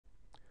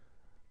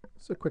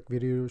This is a quick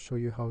video to show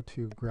you how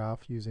to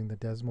graph using the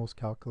desmos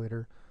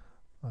calculator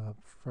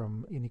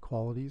from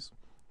inequalities.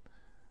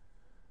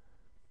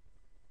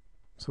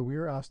 So we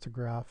are asked to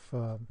graph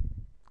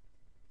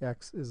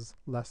x is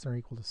less than or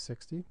equal to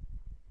 60.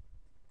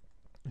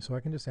 So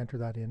I can just enter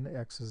that in,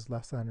 x is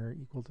less than or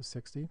equal to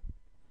 60.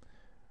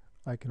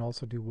 I can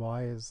also do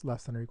y is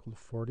less than or equal to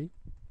 40.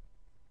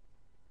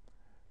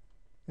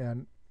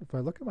 And if I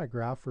look at my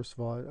graph, first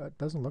of all, it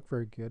doesn't look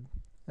very good.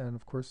 And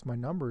of course my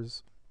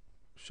numbers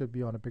should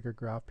be on a bigger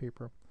graph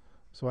paper.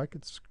 So I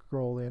could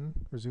scroll in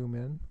or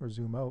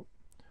zoom out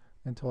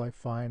until I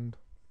find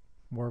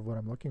more of what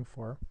I'm looking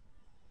for.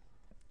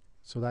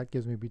 So that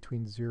gives me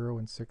between 0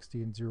 and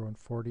 60 and 0 and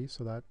 40,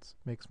 so that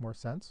makes more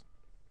sense.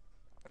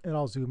 And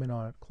I'll zoom in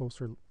on it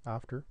closer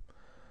after.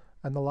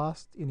 And the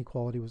last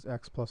inequality was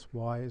x plus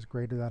y is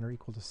greater than or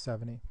equal to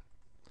 70.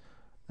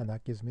 And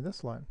that gives me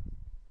this line.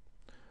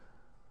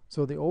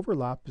 So the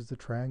overlap is the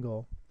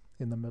triangle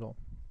in the middle.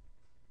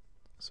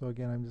 So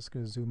again, I'm just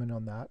going to zoom in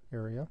on that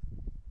area.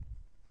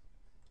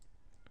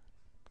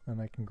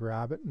 And I can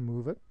grab it and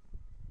move it.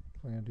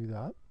 So I'm going to do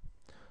that.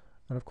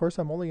 And of course,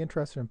 I'm only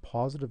interested in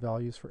positive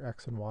values for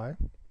x and y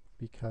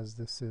because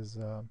this is,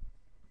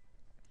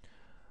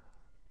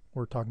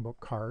 we're talking about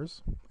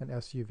cars and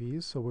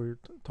SUVs. So we're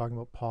talking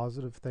about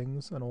positive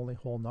things and only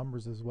whole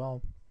numbers as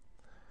well.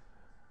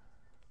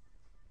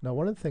 Now,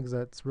 one of the things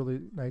that's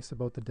really nice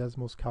about the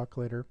desmos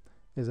calculator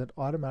is it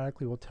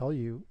automatically will tell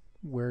you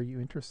where you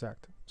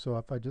intersect. So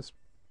if I just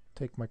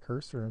take my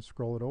cursor and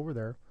scroll it over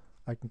there,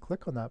 I can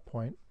click on that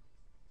point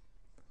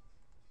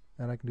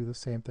and I can do the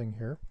same thing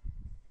here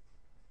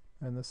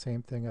and the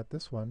same thing at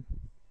this one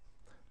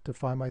to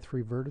find my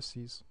three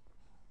vertices.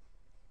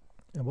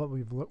 And what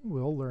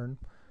we'll learn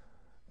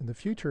in the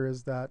future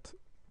is that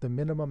the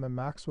minimum and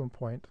maximum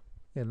point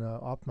in an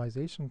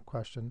optimization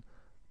question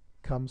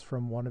comes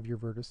from one of your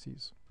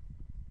vertices.